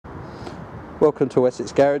Welcome to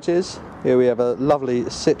Wessex Garages. Here we have a lovely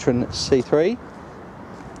Citroen C3.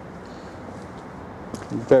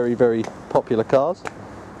 Very popular cars.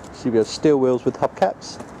 See, we have steel wheels with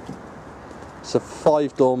hubcaps. It's a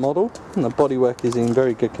 5-door model and the bodywork is in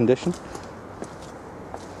very good condition.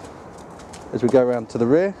 As we go around to the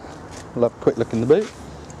rear, we'll have a quick look in the boot.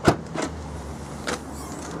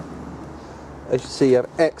 As you see, you have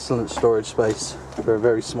excellent storage space for a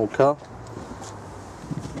very small car.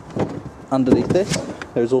 Underneath this,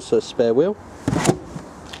 there is also a spare wheel,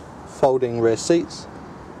 folding rear seats,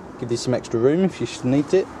 give you some extra room if you should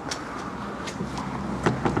need it.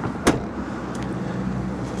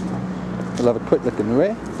 We'll have a quick look in the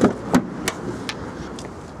rear.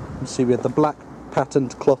 You see we have the black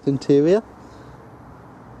patterned cloth interior,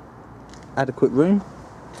 adequate room,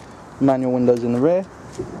 manual windows in the rear.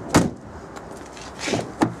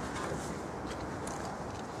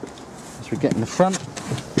 As we get in the front,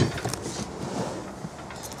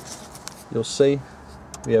 you'll see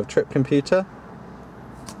we have a trip computer,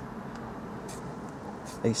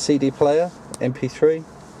 a CD player, MP3,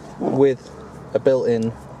 with a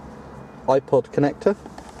built-in iPod connector.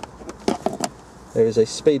 There is a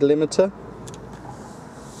speed limiter,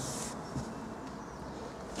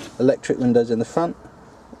 electric windows in the front,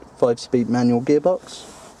 5-speed manual gearbox.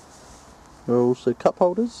 There are also cup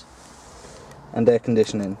holders and air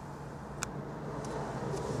conditioning.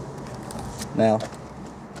 Now,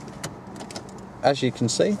 as you can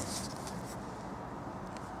see,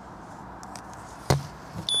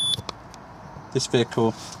 this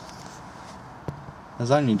vehicle has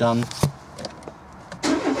only done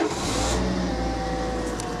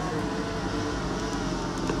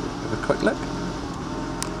a quick look.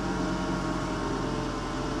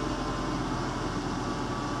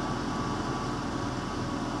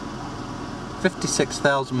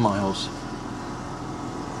 $56,000 miles.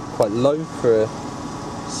 Quite low for a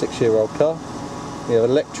 6-year-old car. We have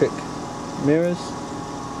electric mirrors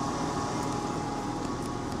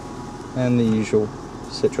and the usual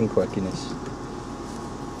Citroen quirkiness.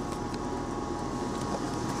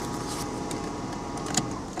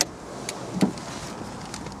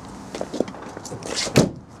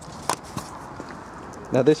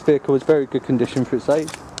 Now this vehicle is very good condition for its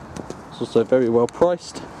age. It's also very well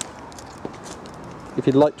priced. If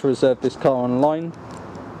you'd like to reserve this car online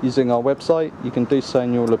using our website, you can do so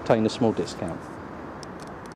and you'll obtain a small discount.